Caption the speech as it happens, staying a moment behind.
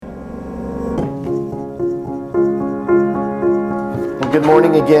Good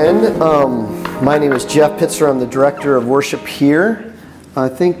morning again. My name is Jeff Pitzer. I'm the director of worship here. I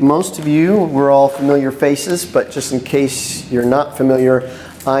think most of you were all familiar faces, but just in case you're not familiar,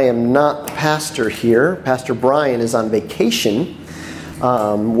 I am not the pastor here. Pastor Brian is on vacation,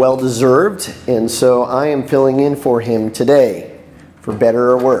 well-deserved, and so I am filling in for him today, for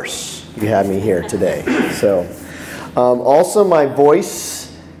better or worse. You have me here today. So, also my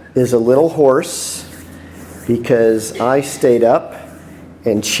voice is a little hoarse because I stayed up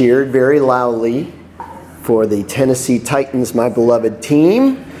and cheered very loudly for the Tennessee Titans, my beloved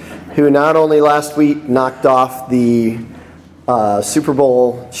team, who not only last week knocked off the Super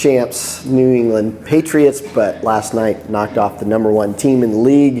Bowl champs New England Patriots, but last night knocked off the number one team in the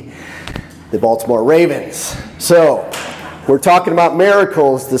league, the Baltimore Ravens. So we're talking about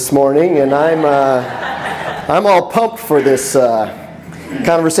miracles this morning, and I'm all pumped for this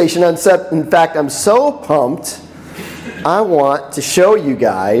conversation. In fact, I'm so pumped, I want to show you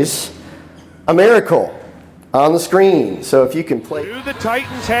guys a miracle on the screen. So if you can play. Do the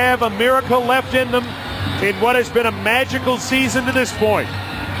Titans have a miracle left in them in what has been a magical season to this point?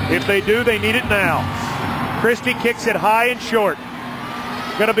 If they do, they need it now. Christie kicks it high and short.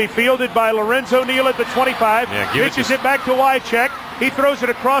 Going to be fielded by Lorenzo Neal at the 25. Pitches it back to Wycheck. He throws it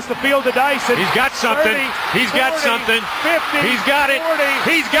across the field to Dyson. He's got something. 30, He's 40, got something. 50, He's got it. 40,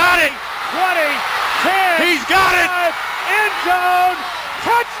 He's got it. 20, 10. He's got it. End zone.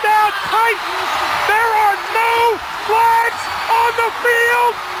 Touchdown Titans. There are no flags on the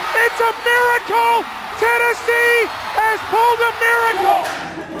field. It's a miracle. Tennessee has pulled a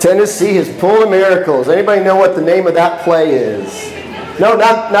miracle. Tennessee has pulled a miracle. Does anybody know what the name of that play is? No,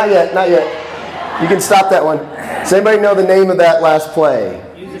 not yet. You can stop that one. Does anybody know the name of that last play?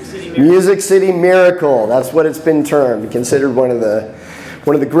 Music City Miracle. That's what it's been termed. Considered one of the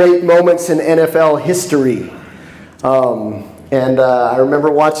great moments in NFL history. And I remember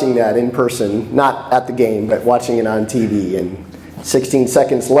watching that in person, not at the game, but watching it on TV. And 16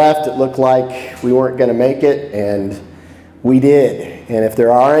 seconds left, it looked like we weren't going to make it, and we did. And if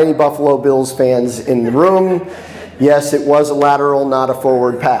there are any Buffalo Bills fans in the room, yes, it was a lateral, not a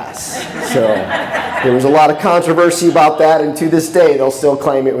forward pass. So there was a lot of controversy about that, and to this day, they'll still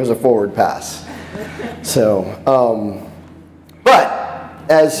claim it was a forward pass. So,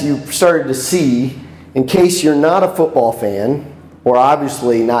 but as you started to see, in case you're not a football fan, or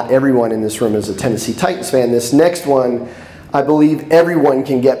obviously not everyone in this room is a Tennessee Titans fan, this next one, I believe everyone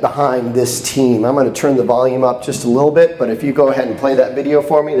can get behind this team. I'm going to turn the volume up just a little bit, but if you go ahead and play that video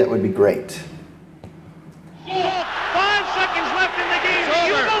for me, that would be great. 5 seconds left in the game. Do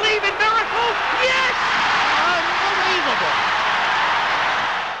you believe in miracles? Yes! Unbelievable.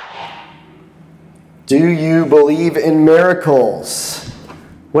 Do you believe in miracles?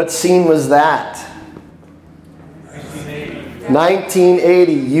 What scene was that?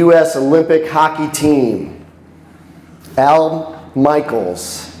 1980 U.S. Olympic hockey team. Al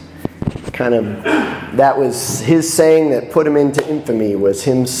Michaels. That was his saying that put him into infamy, was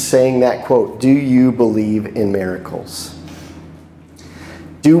him saying that quote, "Do you believe in miracles?"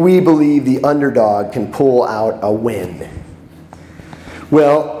 Do we believe the underdog can pull out a win?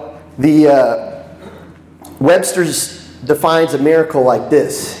 Well, the Webster's defines a miracle like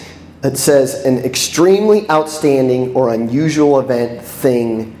this. It says an extremely outstanding or unusual event,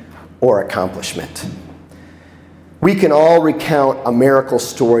 thing, or accomplishment. We can all recount a miracle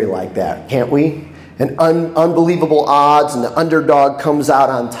story like that, can't we? An unbelievable odds and the underdog comes out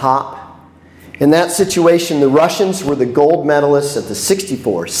on top. In that situation, the Russians were the gold medalists at the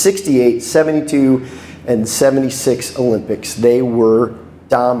 64, 68, 72, and 76 Olympics. They were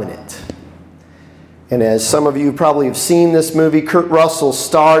dominant. And as some of you probably have seen this movie, Kurt Russell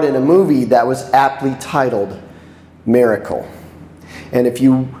starred in a movie that was aptly titled Miracle. And if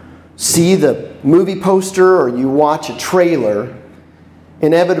you see the movie poster or you watch a trailer,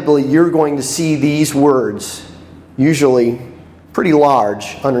 inevitably you're going to see these words, usually pretty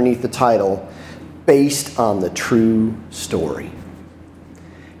large underneath the title, based on the true story.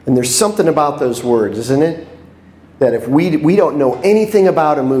 And there's something about those words, isn't it? That if we don't know anything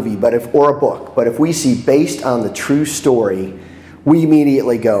about a movie or a book, but if we see based on the true story, we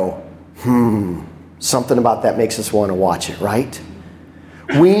immediately go, something about that makes us want to watch it, right?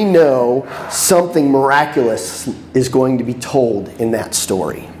 We know something miraculous is going to be told in that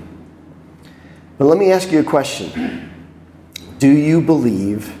story. But let me ask you a question. Do you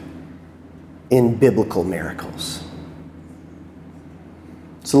believe in biblical miracles?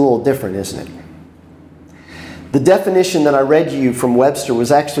 It's a little different, isn't it? The definition that I read to you from Webster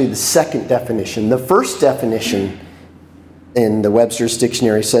was actually the second definition. The first definition in the Webster's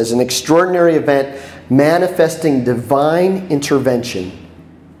Dictionary says an extraordinary event manifesting divine intervention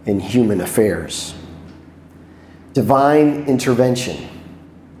in human affairs. Divine intervention.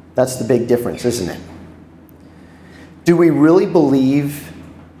 That's the big difference, isn't it? Do we really believe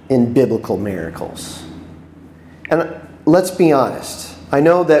in biblical miracles? And let's be honest. I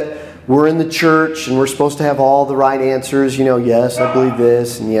know that we're in the church and we're supposed to have all the right answers. Yes, I believe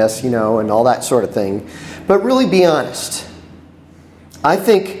this, and yes, and all that sort of thing. But really be honest. I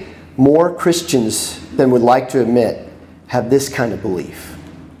think more Christians than would like to admit have this kind of belief.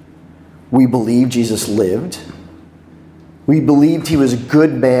 We believe Jesus lived. We believed he was a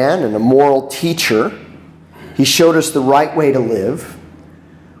good man and a moral teacher. He showed us the right way to live.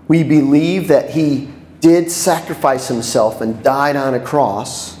 We believe that he did sacrifice himself and died on a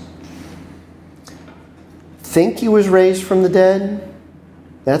cross. Think he was raised from the dead?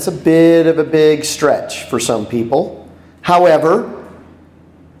 That's a bit of a big stretch for some people. However,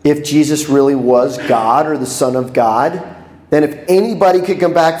 if Jesus really was God or the Son of God, then if anybody could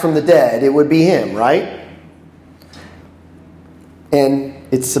come back from the dead, it would be him, right? And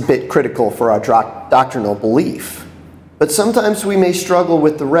it's a bit critical for our doctrinal belief. But sometimes we may struggle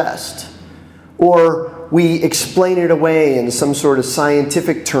with the rest. Or we explain it away in some sort of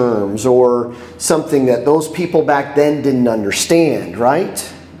scientific terms or something that those people back then didn't understand,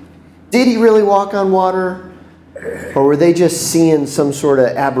 right? Did he really walk on water? Or were they just seeing some sort of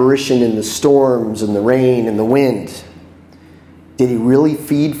aberration in the storms and the rain and the wind? Did he really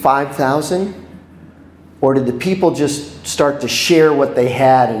feed 5,000? Or did the people just start to share what they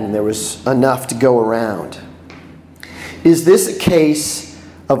had and there was enough to go around? Is this a case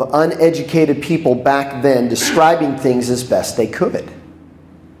of uneducated people back then describing things as best they could?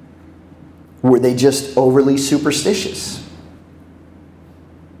 Were they just overly superstitious?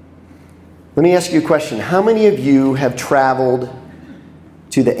 Let me ask you a question. How many of you have traveled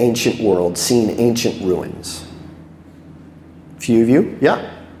to the ancient world, seen ancient ruins? A few of you?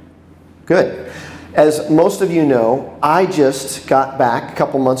 Yeah. Good. As most of you know, I just got back a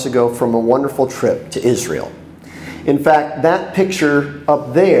couple months ago from a wonderful trip to Israel. In fact, that picture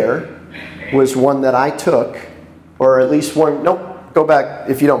up there was one that I took, or at least one, go back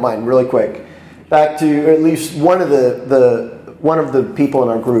if you don't mind, really quick. Back to at least one of the people in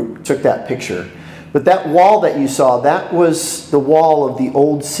our group took that picture. But that wall that you saw, that was the wall of the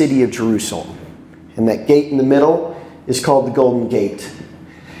old city of Jerusalem. And that gate in the middle is called the Golden Gate.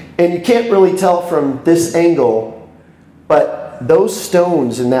 And you can't really tell from this angle, but those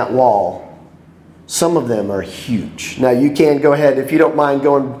stones in that wall, some of them are huge. Now you can go ahead, if you don't mind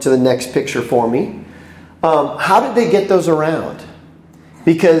going to the next picture for me. How did they get those around?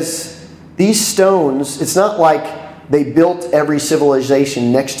 Because these stones, it's not like they built every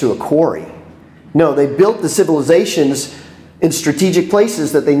civilization next to a quarry. No, they built the civilizations in strategic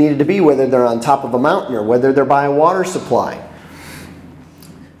places that they needed to be, whether they're on top of a mountain or whether they're by a water supply.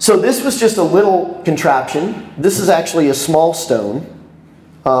 So this was just a little contraption. This is actually a small stone.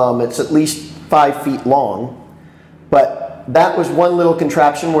 It's at least 5 feet long. But that was one little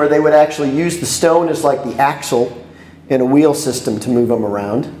contraption where they would actually use the stone as like the axle in a wheel system to move them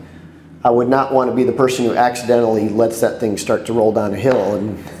around. I would not want to be the person who accidentally lets that thing start to roll down a hill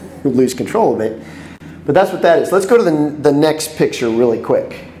and lose control of it. But that's what that is. Let's go to the next picture really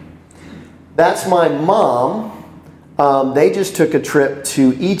quick. That's my mom. They just took a trip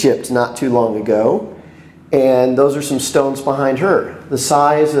to Egypt not too long ago. And those are some stones behind her, the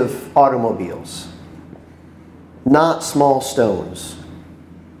size of automobiles. Not small stones.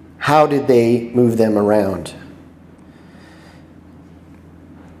 How did they move them around?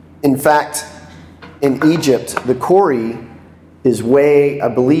 In fact, in Egypt, the quarry is way, I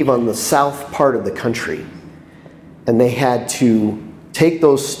believe, on the south part of the country. And they had to take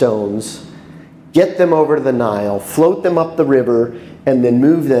those stones, get them over to the Nile, float them up the river, and then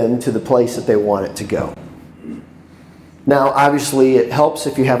move them to the place that they want it to go. Now, obviously, it helps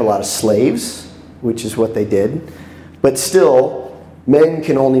if you have a lot of slaves, which is what they did. But still, men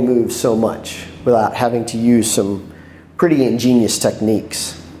can only move so much without having to use some pretty ingenious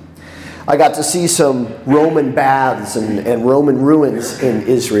techniques. I got to see some Roman baths and Roman ruins in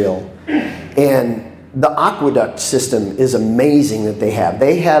Israel. And the aqueduct system is amazing that they have.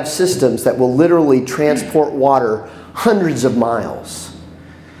 They have systems that will literally transport water hundreds of miles.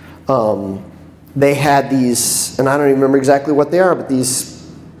 They had these, and I don't even remember exactly what they are, but these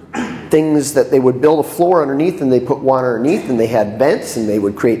things that they would build a floor underneath and they put water underneath, and they had vents and they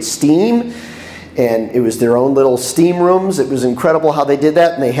would create steam. And it was their own little steam rooms. It was incredible how they did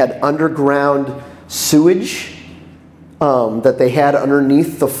that. And they had underground sewage that they had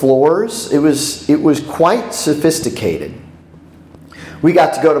underneath the floors. It was quite sophisticated. We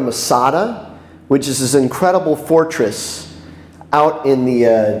got to go to Masada, which is this incredible fortress out in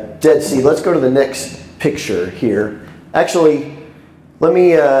the Dead Sea. Let's go to the next picture here. Actually, let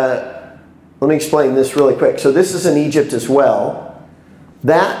me explain this really quick. So this is in Egypt as well.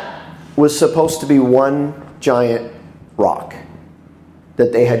 That was supposed to be one giant rock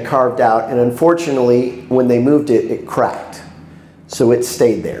that they had carved out, and unfortunately, when they moved it, it cracked. So it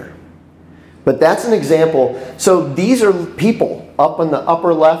stayed there. But that's an example. So these are people up on the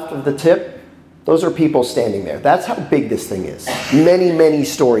upper left of the tip. Those are people standing there. That's how big this thing is. Many, many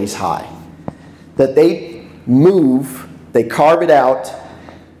stories high. That they move, they carve it out,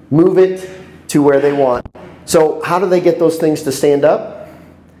 move it to where they want. So how do they get those things to stand up?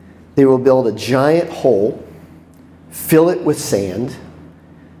 They will build a giant hole, fill it with sand,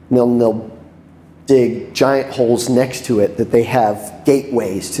 and they'll dig giant holes next to it that they have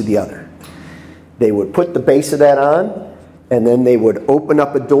gateways to the other. They would put the base of that on, and then they would open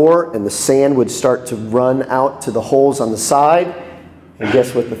up a door, and the sand would start to run out to the holes on the side. And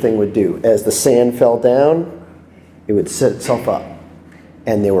guess what the thing would do? As the sand fell down, it would set itself up.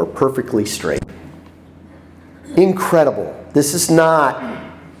 And they were perfectly straight. Incredible. This is not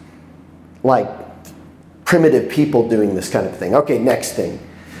like primitive people doing this kind of thing. Okay, next thing.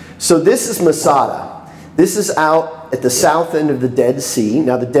 So this is Masada. This is out at the south end of the Dead Sea.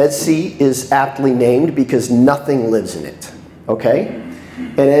 Now the Dead Sea is aptly named because nothing lives in it. Okay?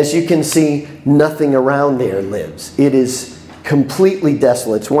 And as you can see, nothing around there lives. It is completely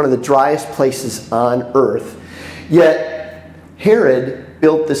desolate. It's one of the driest places on earth. Yet Herod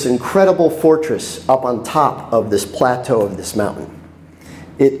built this incredible fortress up on top of this plateau of this mountain.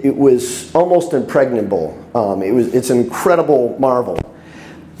 It was almost impregnable. It's an incredible marvel.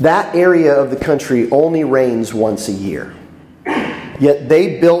 That area of the country only rains once a year. Yet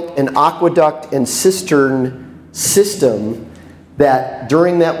they built an aqueduct and cistern system that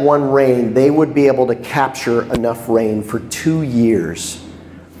during that one rain, they would be able to capture enough rain for 2 years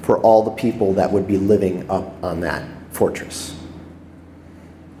for all the people that would be living up on that fortress.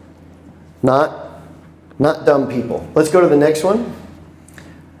 Not dumb people. Let's go to the next one.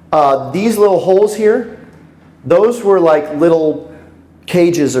 These little holes here, those were like little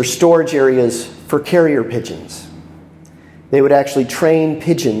cages or storage areas for carrier pigeons. They would actually train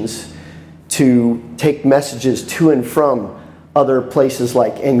pigeons to take messages to and from other places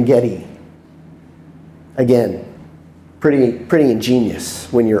like En-Gedi. Again, pretty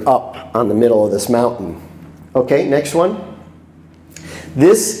ingenious when you're up on the middle of this mountain. Okay, next one.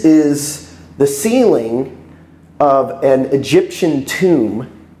 This is the ceiling of an Egyptian tomb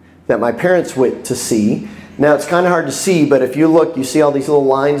that my parents went to see. Now it's kind of hard to see, but if you look, you see all these little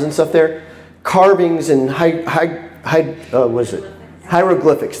lines and stuff there. Carvings and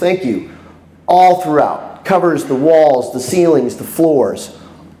hieroglyphics, thank you. All throughout. Covers the walls, the ceilings, the floors.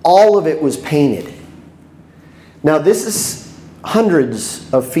 All of it was painted. Now this is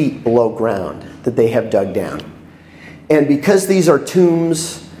hundreds of feet below ground that they have dug down. And because these are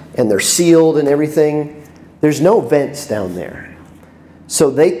tombs and they're sealed and everything, there's no vents down there. So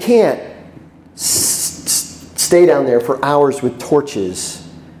they can't stay down there for hours with torches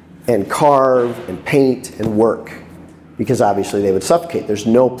and carve and paint and work, because obviously they would suffocate. There's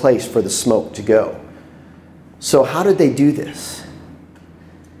no place for the smoke to go. So how did they do this?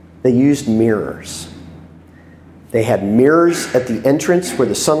 They used mirrors. They had mirrors at the entrance where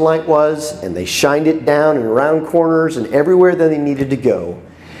the sunlight was, and they shined it down and around corners and everywhere that they needed to go.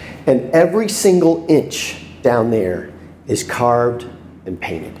 And every single inch down there is carved and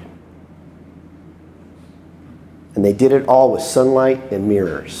painted. And they did it all with sunlight and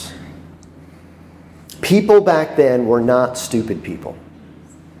mirrors. People back then were not stupid people.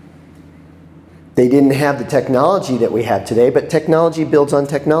 They didn't have the technology that we have today, but technology builds on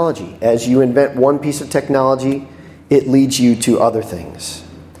technology. As you invent one piece of technology, it leads you to other things.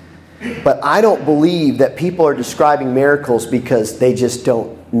 But I don't believe that people are describing miracles because they just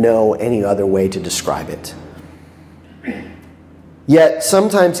don't know any other way to describe it. Yet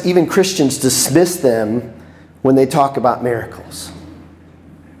sometimes even Christians dismiss them when they talk about miracles.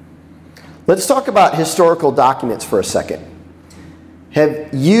 Let's talk about historical documents for a second.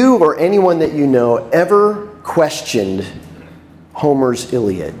 Have you or anyone that you know ever questioned Homer's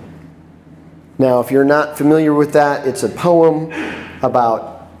Iliad? Now, if you're not familiar with that, it's a poem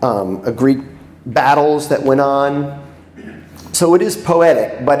about Greek battles that went on. So it is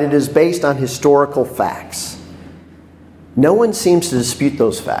poetic, but it is based on historical facts. No one seems to dispute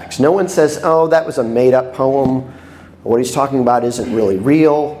those facts. No one says, oh, that was a made-up poem. What he's talking about isn't really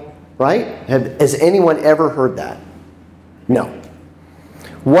real, right? Has anyone ever heard that? No.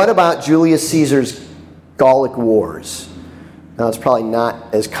 What about Julius Caesar's Gallic Wars? Now, it's probably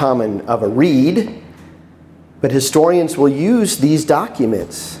not as common of a read, but historians will use these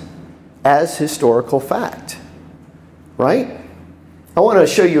documents as historical fact, right? I want to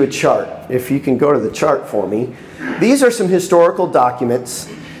show you a chart. If you can go to the chart for me. These are some historical documents.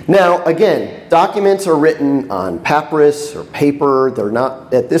 Now, again, documents are written on papyrus or paper. They're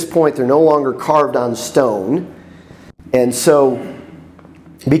not, at this point, they're no longer carved on stone. And so,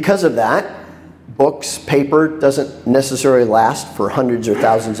 because of that, books, paper doesn't necessarily last for hundreds or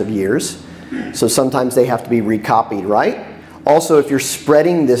thousands of years. So sometimes they have to be recopied, right? Also, if you're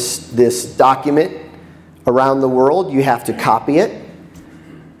spreading this document around the world, you have to copy it.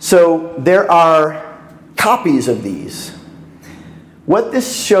 So there are copies of these. What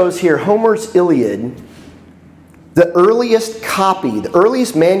this shows here, Homer's Iliad, the earliest copy, the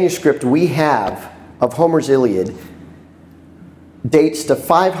earliest manuscript we have of Homer's Iliad dates to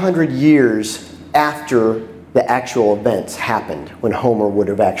 500 years after the actual events happened, when Homer would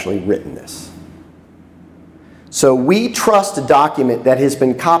have actually written this. So we trust a document that has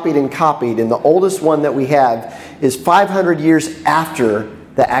been copied, and the oldest one that we have is 500 years after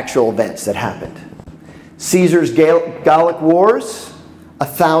the actual events that happened. Caesar's Gallic Wars,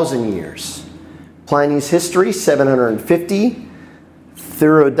 1,000 years. Pliny's History, 750.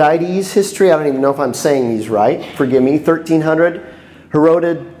 Thucydides' History, I don't even know if I'm saying these right, forgive me, 1300.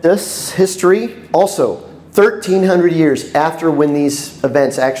 Herodotus' History, also 1,300 years after when these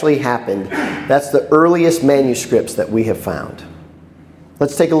events actually happened. That's the earliest manuscripts that we have found.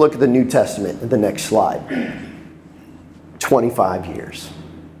 Let's take a look at the New Testament, the next slide. 25 years.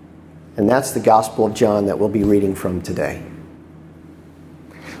 And that's the Gospel of John that we'll be reading from today.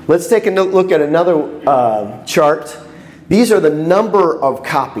 Let's take a look at another chart. These are the number of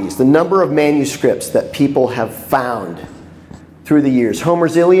copies, the number of manuscripts that people have found through the years.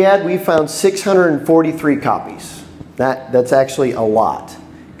 Homer's Iliad, we found 643 copies. That's actually a lot,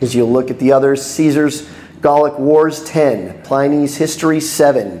 because you'll look at the others. Caesar's Gallic Wars, 10. Pliny's History,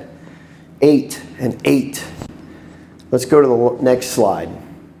 7. 8 and 8. Let's go to the next slide.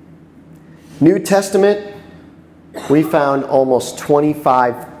 New Testament, we found almost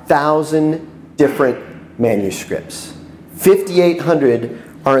 25,000 different manuscripts. 5,800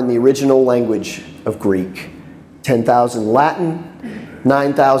 are in the original language of Greek. 10,000 Latin,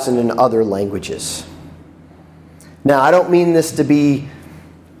 9,000 in other languages. Now, I don't mean this to be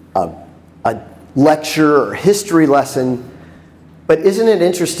a lecture or history lesson, but isn't it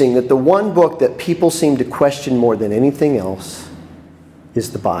interesting that the one book that people seem to question more than anything else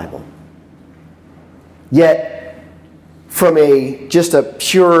is the Bible? Yet, from just a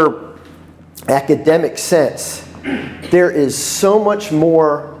pure academic sense, there is so much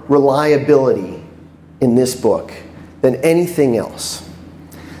more reliability in this book than anything else.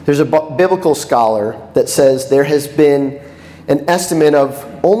 There's a biblical scholar that says there has been an estimate of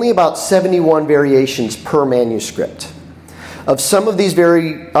only about 71 variations per manuscript. Of some of these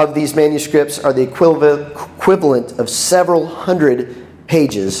manuscripts are the equivalent of several hundred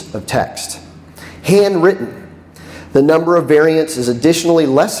pages of text. Handwritten, the number of variants is additionally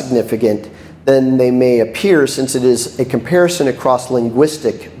less significant than they may appear, since it is a comparison across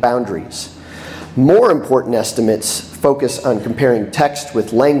linguistic boundaries. More important estimates focus on comparing text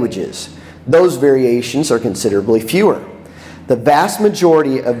with languages. Those variations are considerably fewer. The vast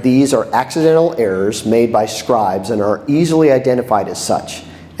majority of these are accidental errors made by scribes and are easily identified as such: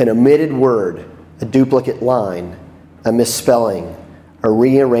 an omitted word, a duplicate line, a misspelling, a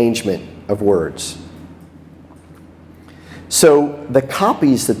rearrangement of words. So the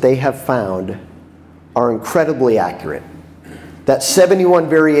copies that they have found are incredibly accurate. That 71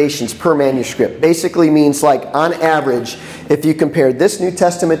 variations per manuscript basically means, like, on average, if you compare this New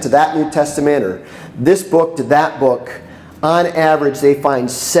Testament to that New Testament, or this book to that book, on average they find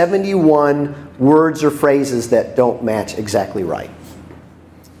 71 words or phrases that don't match exactly right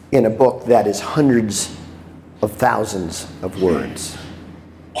in a book that is hundreds of thousands of words.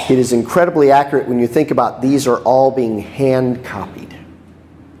 It is incredibly accurate when you think about these are all being hand copied.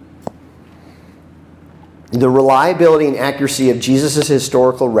 The reliability and accuracy of Jesus'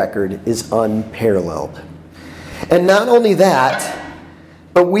 historical record is unparalleled. And not only that,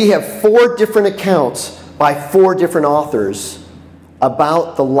 but we have 4 different accounts by 4 different authors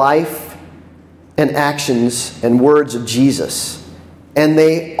about the life and actions and words of Jesus. And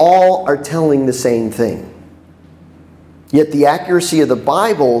they all are telling the same thing. Yet the accuracy of the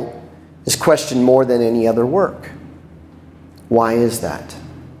Bible is questioned more than any other work. Why is that?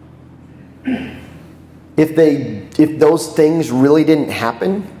 If those things really didn't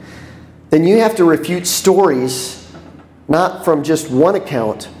happen, then you have to refute stories not from just one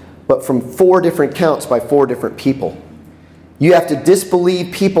account, but from 4 different accounts by 4 different people. You have to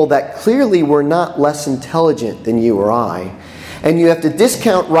disbelieve people that clearly were not less intelligent than you or I. And you have to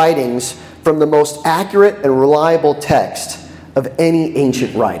discount writings from the most accurate and reliable text of any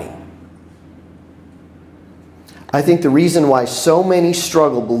ancient writing. I think the reason why so many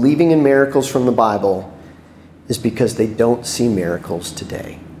struggle believing in miracles from the Bible is because they don't see miracles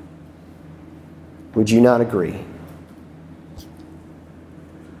today. Would you not agree?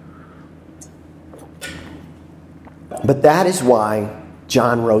 But that is why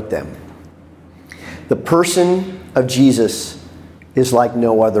John wrote them. The person of Jesus is like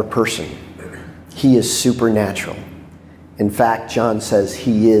no other person. He is supernatural. In fact, John says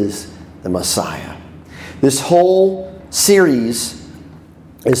he is the Messiah. This whole series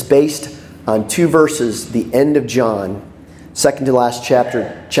is based on 2 verses, the end of John, second to last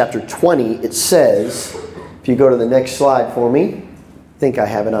chapter, chapter 20. It says, if you go to the next slide for me, I think I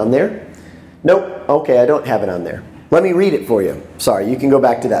have it on there. Nope, okay, I don't have it on there. Let me read it for you. Sorry, you can go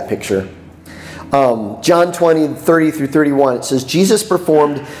back to that picture. John 20, 30 through 31, it says, Jesus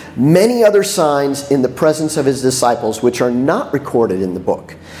performed many other signs in the presence of his disciples, which are not recorded in the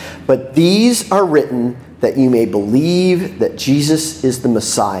book. But these are written that you may believe that Jesus is the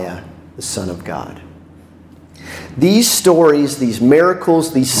Messiah, the Son of God. These stories, these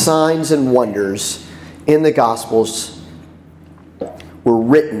miracles, these signs and wonders in the Gospels were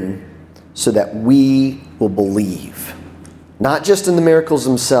written so that we will believe. Not just in the miracles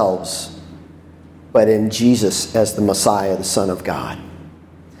themselves, but in Jesus as the Messiah, the Son of God.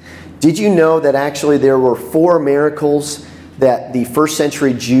 Did you know that actually there were 4 miracles that the first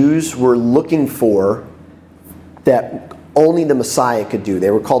century Jews were looking for that only the Messiah could do?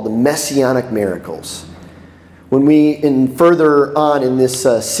 They were called the Messianic miracles. When further on in this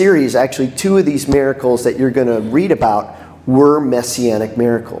series, actually 2 of these miracles that you're going to read about were Messianic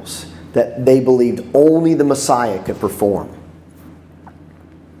miracles that they believed only the Messiah could perform.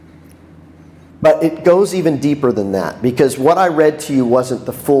 But it goes even deeper than that, because what I read to you wasn't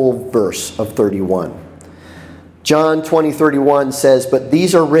the full verse of 31. John 20:31 says, "But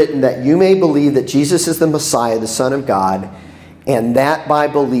these are written that you may believe that Jesus is the Messiah, the Son of God, and that by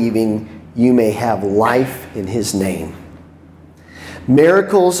believing you may have life in his name."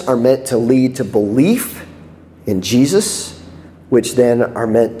 Miracles are meant to lead to belief in Jesus, which then are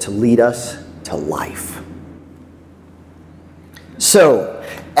meant to lead us to life. So,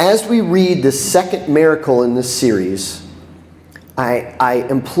 as we read the second miracle in this series, I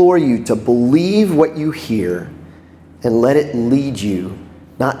implore you to believe what you hear and let it lead you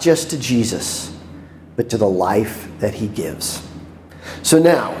not just to Jesus, but to the life that he gives. So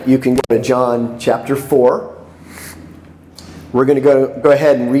now, you can go to John chapter 4. We're going to go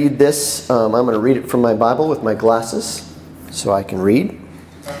ahead and read this. I'm going to read it from my Bible with my glasses so I can read.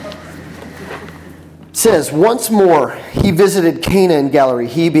 It says, "Once more he visited Cana in Galilee,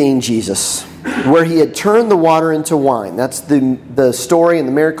 he being Jesus, where he had turned the water into wine." That's the story and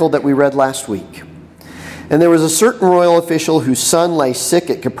the miracle that we read last week. "And there was a certain royal official whose son lay sick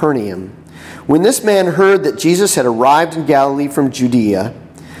at Capernaum. When this man heard that Jesus had arrived in Galilee from Judea,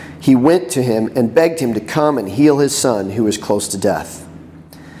 he went to him and begged him to come and heal his son, who was close to death.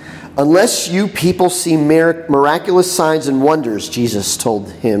 'Unless you people see miraculous signs and wonders,' Jesus told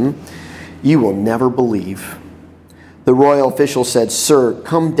him, 'you will never believe.' The royal official said, 'Sir,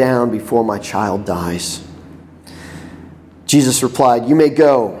 come down before my child dies.' Jesus replied, 'You may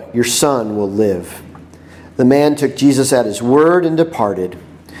go, your son will live.' The man took Jesus at his word and departed.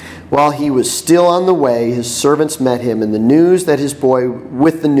 While he was still on the way, his servants met him with the news that his boy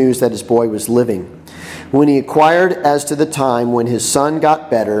was living. When he inquired as to the time when his son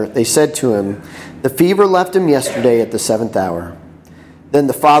got better, they said to him, 'The fever left him yesterday at the 7th hour.' Then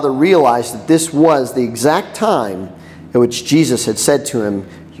the father realized that this was the exact time at which Jesus had said to him,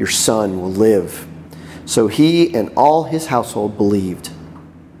 'Your son will live.' So he and all his household believed.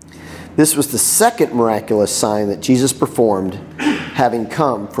 This was the second miraculous sign that Jesus performed, having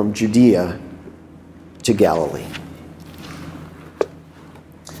come from Judea to Galilee."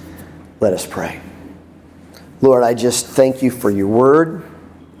 Let us pray. Lord, I just thank you for your word.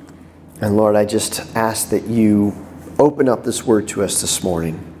 And Lord, I just ask that you open up this word to us this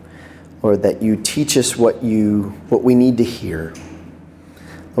morning. Lord, that you teach us what we need to hear.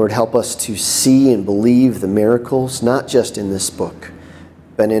 Lord, help us to see and believe the miracles, not just in this book,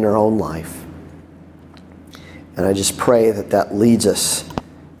 but in our own life. And I just pray that that leads us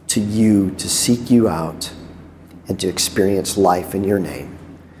to you, to seek you out, and to experience life in your name.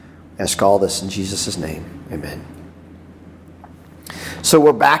 I ask all this in Jesus' name. Amen. So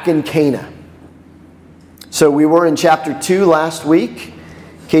we're back in Cana. So we were in chapter 2 last week.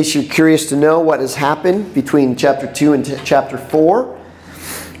 case you're curious to know what has happened between chapter 2 and chapter 4,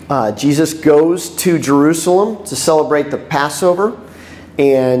 Jesus goes to Jerusalem to celebrate the Passover.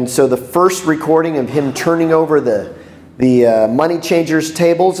 And so the first recording of him turning over the money changers'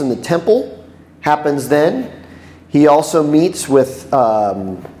 tables in the temple happens then. He also meets with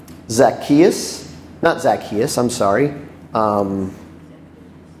Zacharias.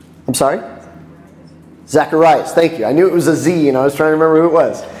 Thank you. I knew it was a Z, and I was trying to remember who it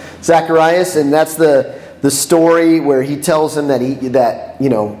was. Zacharias, and that's the story where he tells him that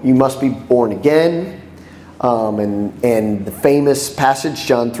you must be born again. And the famous passage,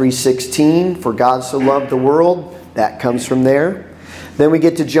 John 3:16, for God so loved the world, that comes from there. Then we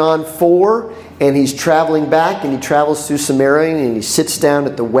get to John 4, and he's traveling back, and he travels through Samaria, and he sits down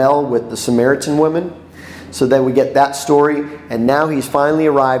at the well with the Samaritan woman. So then we get that story, and now he's finally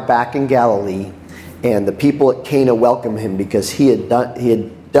arrived back in Galilee, and the people at Cana welcome him because he had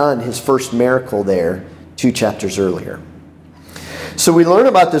done his first miracle there 2 chapters earlier. So we learn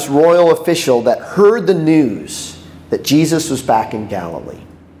about this royal official that heard the news that Jesus was back in Galilee,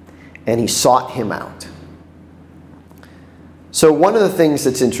 and he sought him out. So one of the things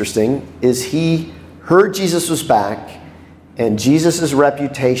that's interesting is he heard Jesus was back, and Jesus'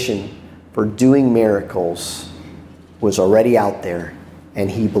 reputation for doing miracles was already out there, and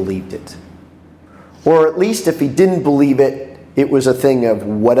he believed it. Or at least if he didn't believe it, it was a thing of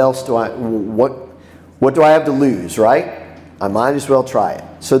what do I have to lose, right? I might as well try it.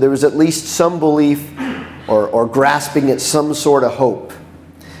 So there was at least some belief or grasping at some sort of hope.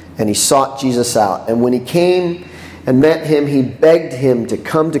 And he sought Jesus out. And when he came and met him, he begged him to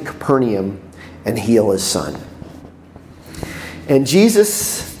come to Capernaum and heal his son. And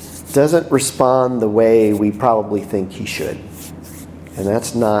Jesus doesn't respond the way we probably think he should. And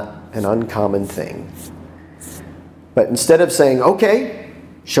that's not an uncommon thing. But instead of saying, okay,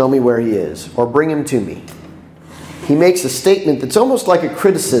 show me where he is, or bring him to me, he makes a statement that's almost like a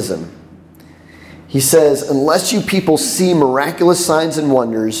criticism. He says, unless you people see miraculous signs and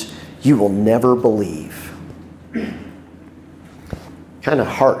wonders, you will never believe. Kind of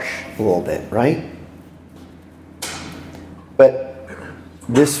harsh a little bit, right? But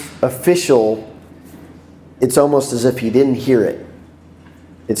this official, it's almost as if he didn't hear it.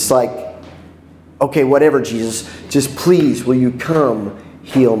 It's like, okay, whatever, Jesus, just please, will you come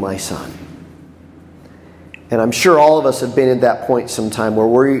heal my son? And I'm sure all of us have been at that point sometime where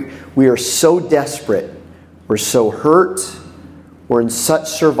we are so desperate, we're so hurt, we're in such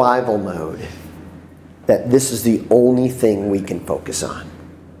survival mode that this is the only thing we can focus on.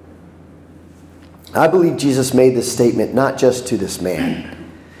 I believe Jesus made this statement not just to this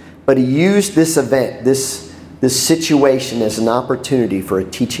man, but he used this event, this situation as an opportunity for a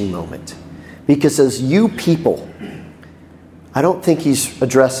teaching moment. Because as you people, I don't think he's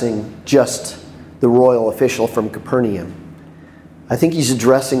addressing just the royal official from Capernaum. I think he's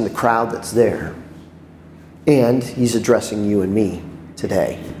addressing the crowd that's there. And he's addressing you and me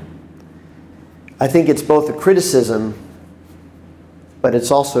today. I think it's both a criticism, but it's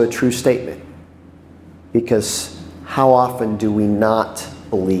also a true statement. Because how often do we not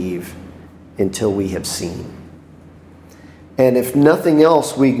believe until we have seen? And if nothing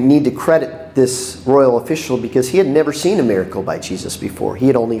else, we need to credit this royal official because he had never seen a miracle by Jesus before. He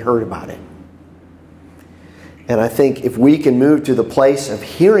had only heard about it. And I think if we can move to the place of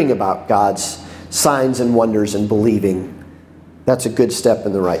hearing about God's signs and wonders and believing, that's a good step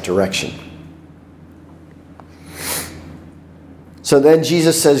in the right direction. So then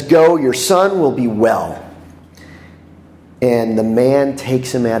Jesus says, go, your son will be well. And the man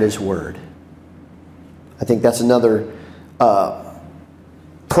takes him at his word. I think that's another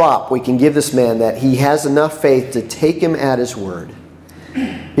prop we can give this man, that he has enough faith to take him at his word.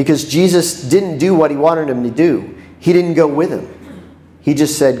 Because Jesus didn't do what he wanted him to do. He didn't go with him. He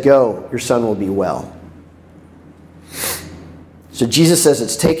just said, go, your son will be well. So Jesus says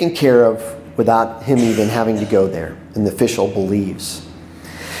it's taken care of without him even having to go there. And the official believes.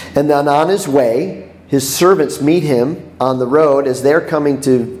 And then on his way, his servants meet him on the road as they're coming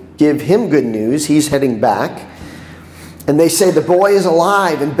to give him good news. He's heading back. And they say the boy is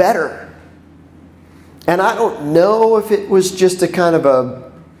alive and better. And I don't know if it was just a kind of a,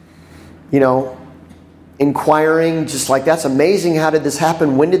 inquiring, just like, that's amazing. How did this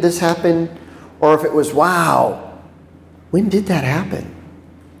happen? When did this happen? Or if it was, wow, when did that happen?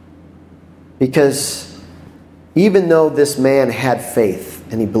 Because even though this man had faith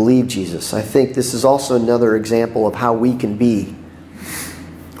and he believed Jesus, I think this is also another example of how we can be.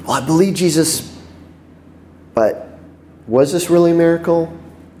 Well, I believe Jesus, but was this really a miracle?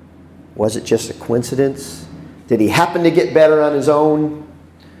 Was it just a coincidence? Did he happen to get better on his own?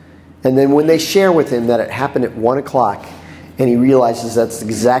 And then when they share with him that it happened at 1 o'clock, and he realizes that's the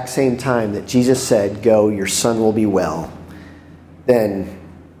exact same time that Jesus said, "Go, your son will be well," then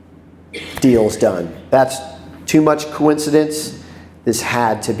deal's done. That's too much coincidence. This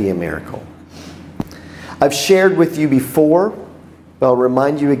had to be a miracle. I've shared with you before, but I'll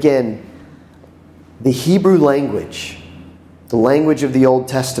remind you again, the Hebrew language, the language of the Old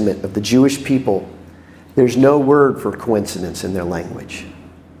Testament, of the Jewish people, there's no word for coincidence in their language.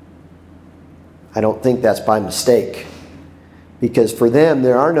 I don't think that's by mistake, because for them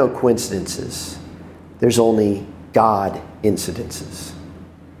there are no coincidences. There's only God incidences.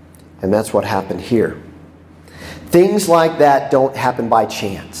 And that's what happened here. Things like that don't happen by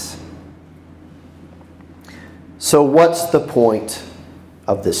chance. So what's the point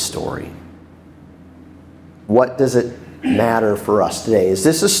of this story? What does it matter for us today? Is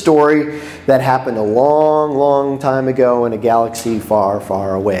this a story that happened a long, long time ago in a galaxy far,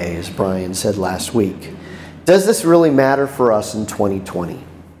 far away, as Brian said last week? Does this really matter for us in 2020?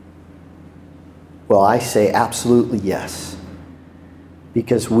 Well, I say absolutely yes,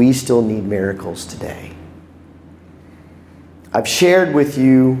 because we still need miracles today. I've shared with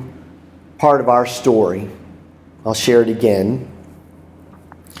you part of our story. I'll share it again.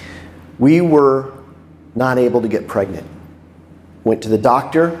 We were not able to get pregnant. Went to the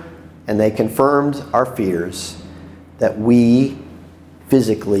doctor, and they confirmed our fears that we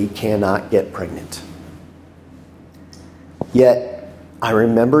physically cannot get pregnant. Yet, I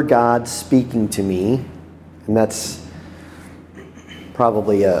remember God speaking to me, and that's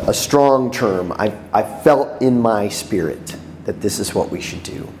probably a strong term. I felt in my spirit that this is what we should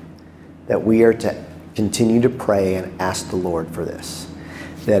do, that we are to continue to pray and ask the Lord for this.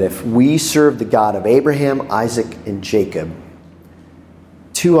 That if we serve the God of Abraham, Isaac, and Jacob,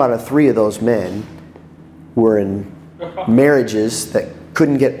 2 out of 3 of those men were in marriages that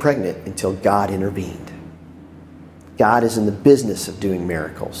couldn't get pregnant until God intervened. God is in the business of doing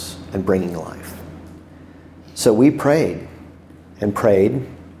miracles and bringing life. So we prayed and prayed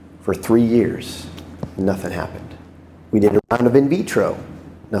for 3 years. Nothing happened. We did a round of in vitro.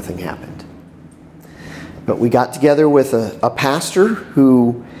 Nothing happened. But we got together with a pastor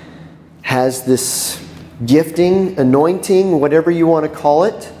who has this gifting, anointing, whatever you want to call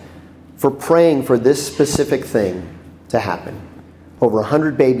it, for praying for this specific thing to happen. Over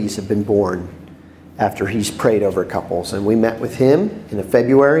 100 babies have been born after he's prayed over couples. And we met with him in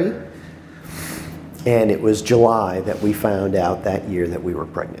February, and it was July that we found out that year that we were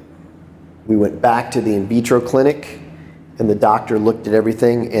pregnant. We went back to the in vitro clinic, and the doctor looked at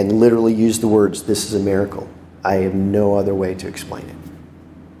everything and literally used the words, "This is a miracle. I have no other way to explain it."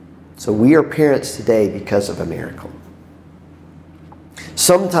 So we are parents today because of a miracle.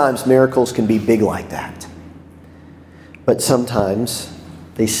 Sometimes miracles can be big like that. But sometimes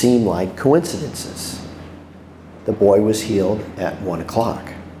they seem like coincidences. The boy was healed at 1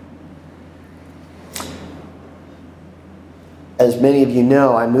 o'clock. As many of you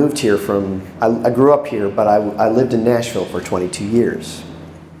know, I moved here I grew up here, but I lived in Nashville for 22 years.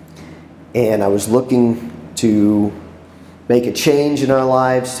 And I was looking to make a change in our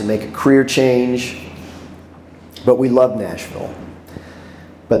lives, to make a career change. But we loved Nashville.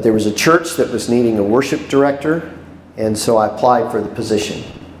 But there was a church that was needing a worship director, and so I applied for the position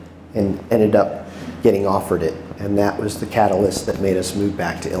and ended up getting offered it. And that was the catalyst that made us move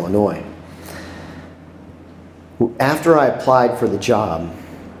back to Illinois. After I applied for the job,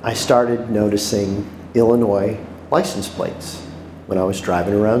 I started noticing Illinois license plates when I was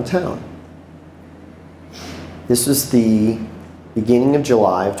driving around town. This was the beginning of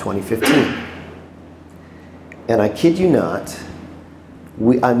July of 2015. And I kid you not,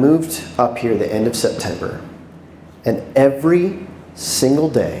 I moved up here the end of September, and every single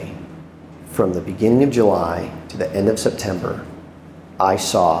day from the beginning of July to the end of September, I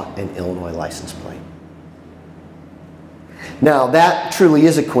saw an Illinois license plate. Now, that truly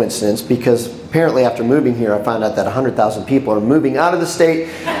is a coincidence, because apparently after moving here, I found out that 100,000 people are moving out of the state.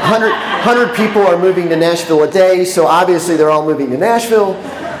 100 people are moving to Nashville a day, so obviously they're all moving to Nashville.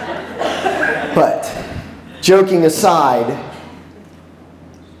 But joking aside,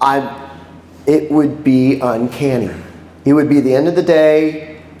 it would be uncanny. It would be the end of the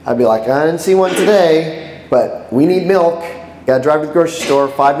day. I'd be like, I didn't see one today, but we need milk. Got to drive to the grocery store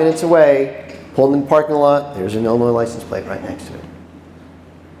 5 minutes away. Pulled in the parking lot, there's an Illinois license plate right next to it.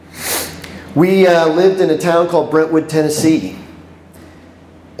 We lived in a town called Brentwood, Tennessee.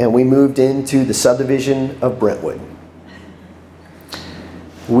 And we moved into the subdivision of Brentwood.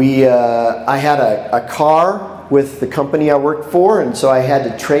 I had a car with the company I worked for, and so I had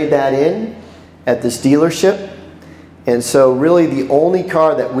to trade that in at this dealership. And so really the only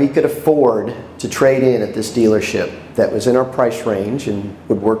car that we could afford to trade in at this dealership that was in our price range and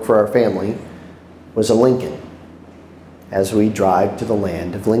would work for our family was a Lincoln, as we drive to the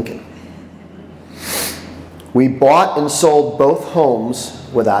land of Lincoln. We bought and sold both homes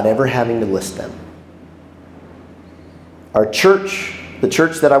without ever having to list them. Our church, the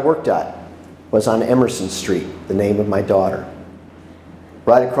church that I worked at, was on Emerson Street, the name of my daughter,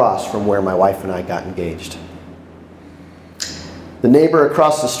 right across from where my wife and I got engaged. The neighbor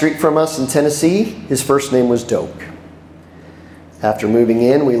across the street from us in Tennessee, his first name was Doak. After moving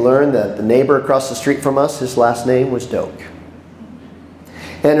in, we learned that the neighbor across the street from us, his last name was Doak.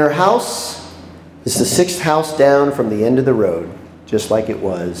 And her house is the 6th house down from the end of the road, just like it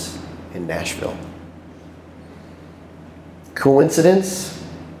was in Nashville. Coincidence?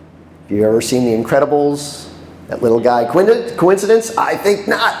 Have you ever seen The Incredibles? That little guy. Coincidence? I think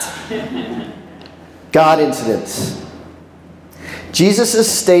not. God incidence. Jesus'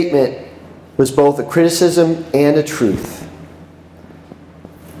 statement was both a criticism and a truth.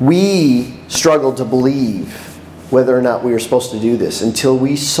 We struggled to believe whether or not we were supposed to do this until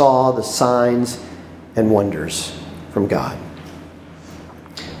we saw the signs and wonders from God.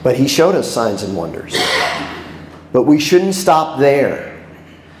 But He showed us signs and wonders. But we shouldn't stop there.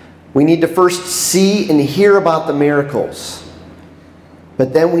 We need to first see and hear about the miracles.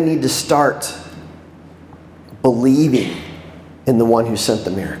 But then we need to start believing in the one who sent the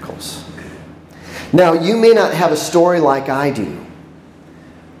miracles. Now, you may not have a story like I do,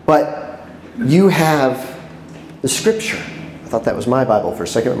 but you have the Scripture. I thought that was my Bible for a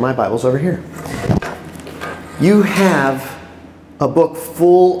second, but my Bible's over here. You have a book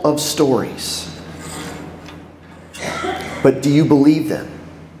full of stories. But do you believe them?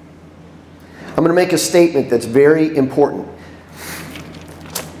 I'm going to make a statement that's very important.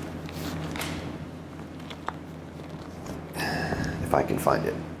 If I can find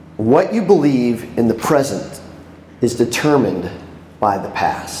it. What you believe in the present is determined by the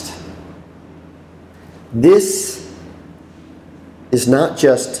past. This is not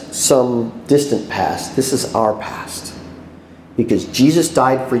just some distant past. This is our past. Because Jesus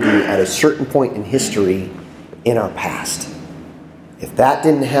died for you at a certain point in history in our past. If that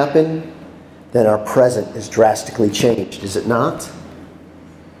didn't happen, then our present is drastically changed, is it not?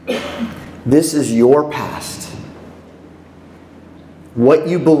 This is your past. What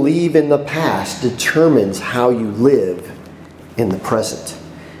you believe in the past determines how you live in the present.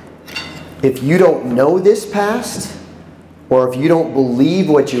 If you don't know this past, or if you don't believe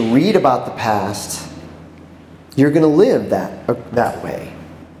what you read about the past, you're going to live that way.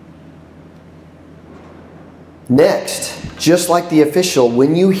 Next, just like the official,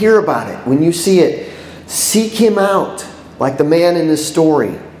 when you hear about it, when you see it, seek him out, like the man in this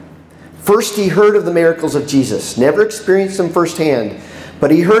story. First, he heard of the miracles of Jesus, never experienced them firsthand, but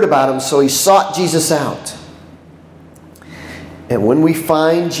he heard about them, so he sought Jesus out. And when we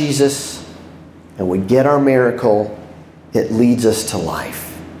find Jesus and we get our miracle, it leads us to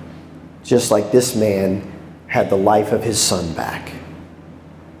life. Just like this man had the life of his son back.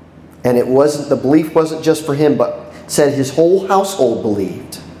 And the belief wasn't just for him, but said his whole household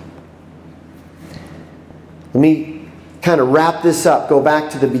believed. Let me kind of wrap this up, go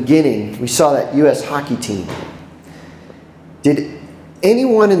back to the beginning. We saw that U.S. hockey team. Did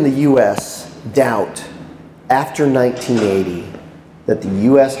anyone in the U.S. doubt after 1980 that the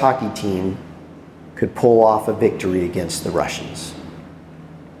U.S. hockey team could pull off a victory against the Russians?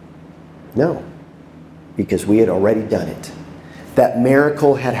 No, because we had already done it. That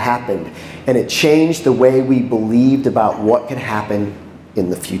miracle had happened, and it changed the way we believed about what could happen in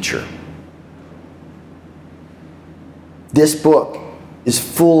the future. This book is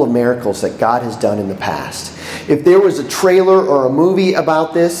full of miracles that God has done in the past. If there was a trailer or a movie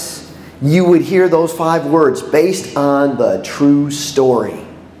about this, you would hear those 5 words, based on the true story.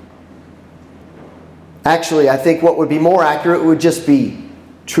 Actually, I think what would be more accurate would just be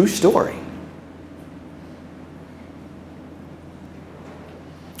true story.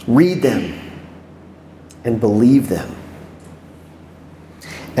 Read them and believe them.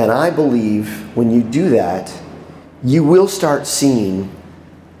 And I believe when you do that, you will start seeing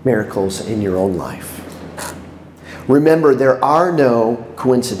miracles in your own life. Remember, there are no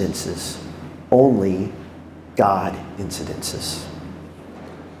coincidences, only God incidences.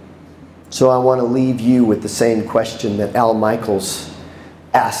 So I want to leave you with the same question that Al Michaels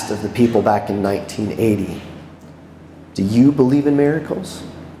asked of the people back in 1980. Do you believe in miracles?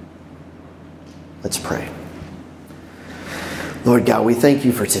 Let's pray. Lord God, we thank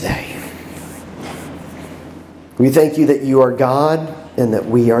you for today. We thank you that you are God and that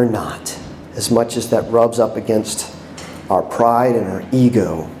we are not, as much as that rubs up against our pride and our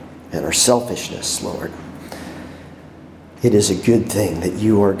ego and our selfishness, Lord. It is a good thing that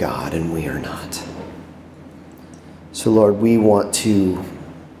you are God and we are not. So, Lord, we want to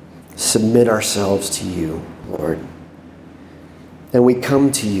submit ourselves to you, Lord. And we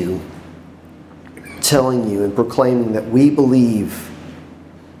come to you telling you and proclaiming that we believe,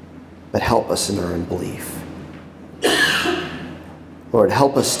 but help us in our unbelief. Lord,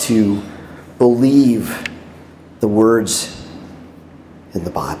 help us to believe the words in the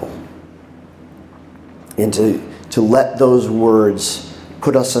Bible and to let those words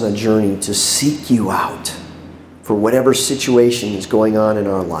put us on a journey to seek you out for whatever situation is going on in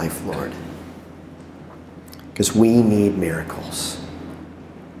our life, Lord. Because we need miracles.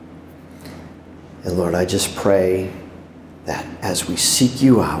 And Lord, I just pray that as we seek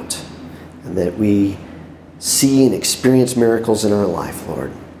you out and that we see and experience miracles in our life,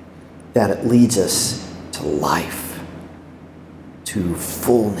 Lord, that it leads us to life, to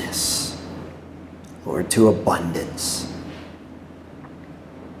fullness, Lord, to abundance.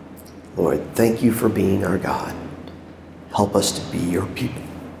 Lord, thank you for being our God. Help us to be your people.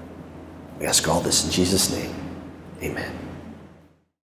 We ask all this in Jesus' name. Amen.